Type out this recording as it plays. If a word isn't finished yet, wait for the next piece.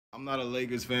I'm not a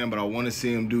Lakers fan, but I want to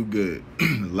see him do good.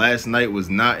 Last night was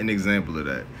not an example of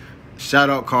that. Shout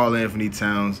out Karl Anthony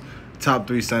Towns, top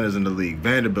 3 centers in the league.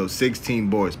 Vanderbilt, 16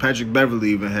 boards. Patrick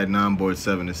Beverley even had 9 boards,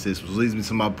 7 assists, which leads me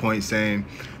to my point saying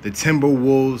the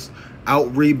Timberwolves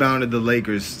out-rebounded the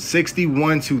Lakers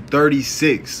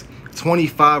 61-36,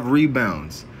 25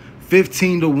 rebounds,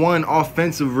 15-1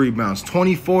 offensive rebounds,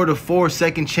 24-4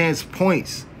 second chance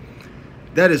points.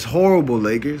 That is horrible,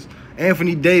 Lakers.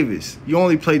 Anthony Davis, you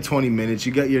only played 20 minutes.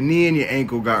 You got your knee and your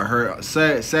ankle got hurt.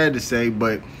 Sad to say,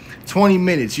 but 20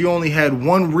 minutes. You only had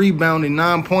 1 rebound and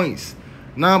 9 points.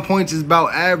 9 points is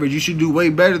about average. You should do way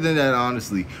better than that,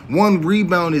 honestly. 1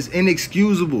 rebound is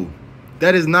inexcusable.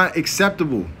 That is not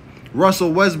acceptable.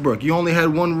 Russell Westbrook, you only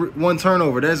had one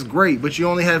turnover. That's great, but you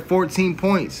only had 14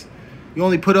 points. You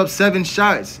only put up 7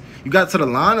 shots. You got to the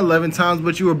line 11 times,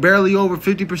 but you were barely over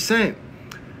 50%.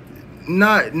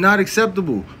 Not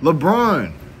acceptable.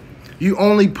 LeBron, you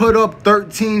only put up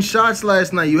 13 shots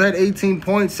last night. You had 18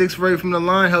 points, 6 for 8 from the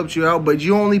line helped you out, but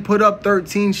you only put up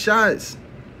 13 shots.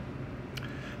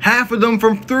 Half of them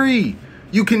from 3.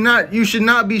 You should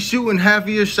not be shooting half of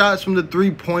your shots from the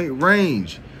 3-point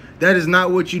range. That is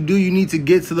not what you do. You need to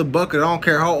get to the bucket. I don't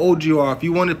care how old you are. If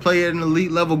you want to play at an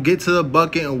elite level, get to the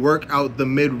bucket and work out the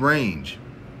mid-range.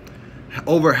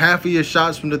 Over half of your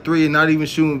shots from the 3 and not even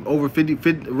shooting over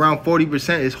 50 around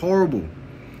 40% is horrible.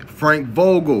 Frank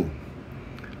Vogel.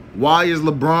 Why is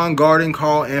LeBron guarding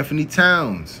Karl Anthony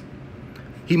Towns?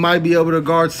 He might be able to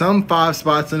guard some 5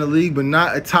 spots in the league, but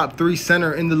not a top 3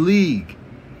 center in the league.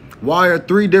 Why are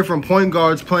 3 different point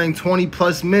guards playing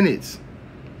 20+ minutes?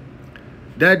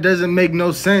 That doesn't make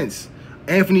no sense.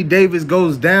 Anthony Davis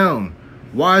goes down.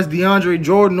 Why is DeAndre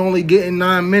Jordan only getting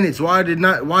 9 minutes? Why did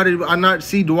I not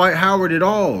see Dwight Howard at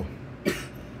all?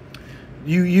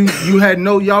 You had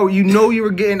no you know you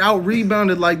were getting out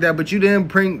rebounded like that, but you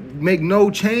didn't make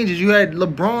no changes. You had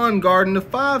LeBron guarding the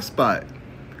 5 spot.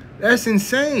 That's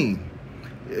insane.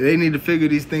 They need to figure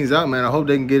these things out, man. I hope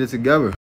they can get it together.